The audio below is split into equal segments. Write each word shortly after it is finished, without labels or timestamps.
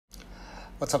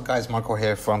What's up, guys? Marco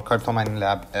here from Kadena Mining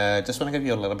Lab. Just want to give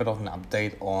you a little bit of an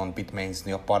update on Bitmain's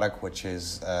new product, which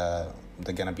is they're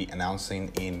going to be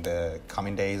announcing in the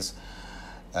coming days.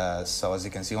 So as you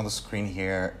can see on the screen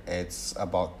here, it's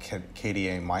about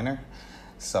KDA Miner.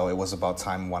 So it was about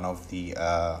time one of the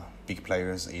big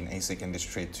players in ASIC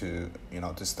industry to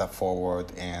step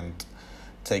forward and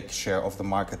take share of the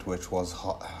market, which was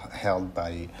held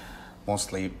by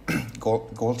mostly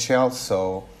gold shell.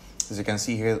 So as you can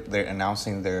see here, they're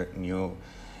announcing their new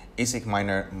ASIC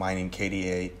miner mining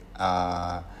KDA.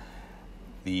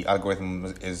 The algorithm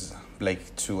is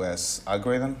Blake 2S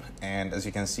algorithm, and as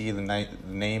you can see, the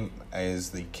name is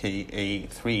the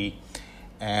KA3,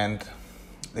 and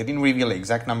they didn't reveal the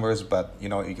exact numbers, but we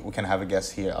can have a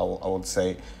guess here. I would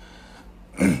say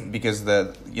because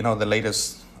the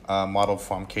latest model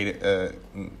from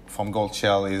Gold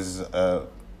Shell is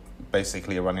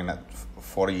basically running at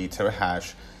 40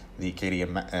 terahash, the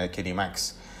KDA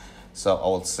Max. So I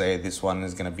would say this one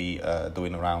is going to be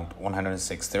doing around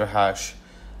 106 terahash.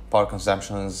 Power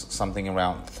consumption is something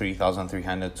around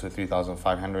 3,300 to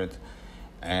 3,500,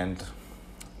 and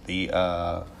the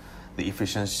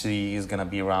efficiency is going to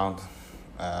be around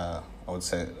I would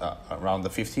say around the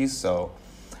 50s. So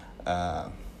as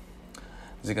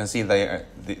you can see,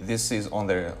 this is on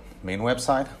their main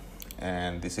website,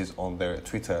 and this is on their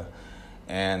Twitter,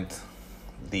 and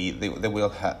they will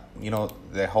have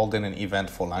they're holding an event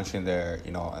for launching their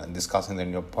and discussing their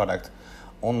new product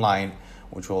online,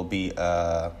 which will be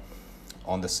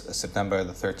on September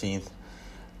the 13th,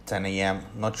 10 a.m.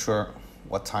 Not sure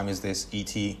what time is this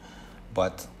ET,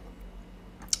 but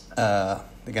they're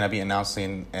gonna be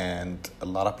announcing, and a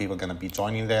lot of people are gonna be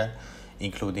joining there,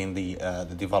 including the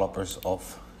developers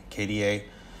of KDA,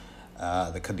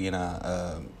 the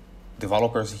Kadena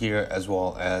developers here, as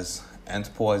well as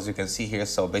Antpool, as you can see here.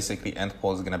 So basically,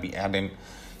 Antpool is going to be adding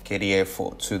KDA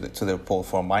to their pool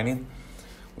for mining.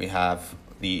 We have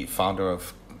the founder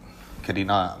of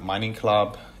Kadena Mining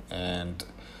Club and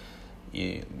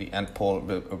the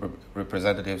Antpool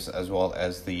representatives, as well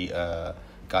as the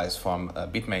guys from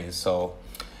Bitmain. So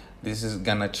this is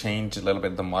going to change a little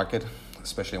bit the market,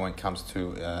 especially when it comes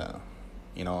to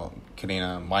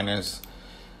Kadena miners.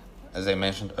 As I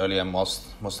mentioned earlier,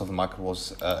 most of the market was,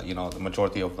 the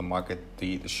majority of the market,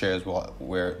 the shares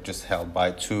were just held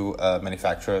by two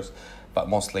manufacturers, but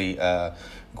mostly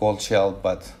Gold Shell.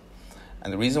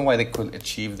 And the reason why they could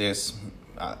achieve this,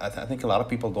 I think a lot of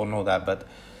people don't know that, but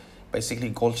basically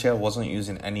Gold Shell wasn't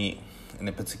using any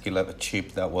particular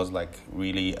chip that was like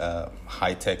really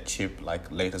high-tech chip,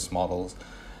 like latest models,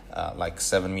 like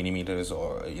 7 millimeters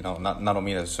or not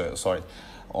nanometers, sorry,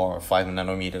 or 5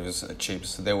 nanometers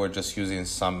chips. They were just using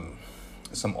some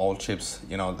old chips.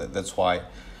 That's why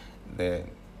they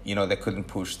couldn't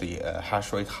push the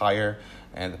hash rate higher,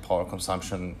 and the power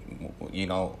consumption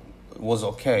was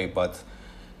okay. But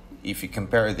if you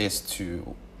compare this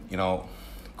to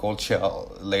Gold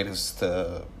Shell latest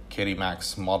KD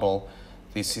Max model,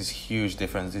 this is huge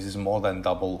difference. This is more than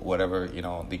double whatever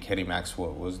the KD Max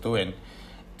was doing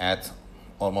at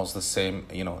almost the same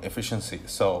efficiency.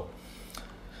 So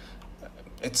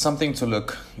it's something to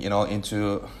look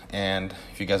into, and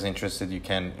if you guys are interested, you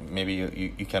can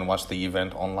you can watch the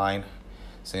event online,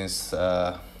 since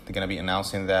they're gonna be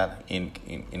announcing that in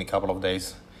a couple of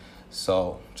days.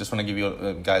 So just want to give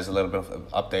you guys a little bit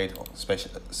of update,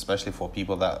 especially for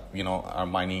people that are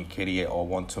mining KDA or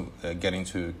want to get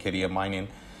into KDA mining.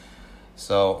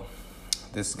 So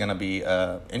this is gonna be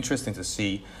interesting to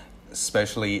see,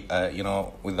 especially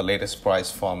with the latest price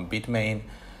from Bitmain.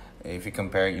 If you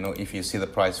compare, if you see the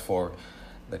price for,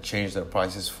 they changed their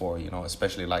prices for,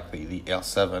 especially like the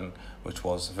L7, which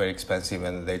was very expensive,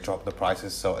 and they dropped the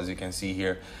prices. So as you can see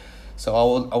here, so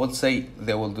I would say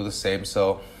they will do the same.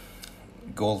 So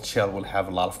Gold Shell will have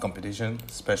a lot of competition,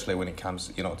 especially when it comes,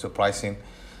 to pricing.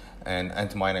 And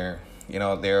Antminer,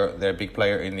 they're a big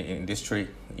player in the industry.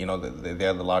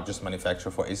 They're the largest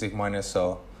manufacturer for ASIC miners.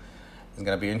 So it's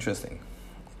gonna be interesting.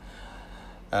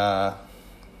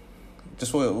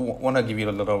 Just want to give you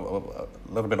a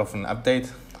little bit of an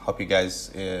update. Hope you guys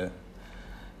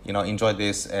enjoyed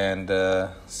this, and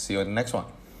see you in the next one.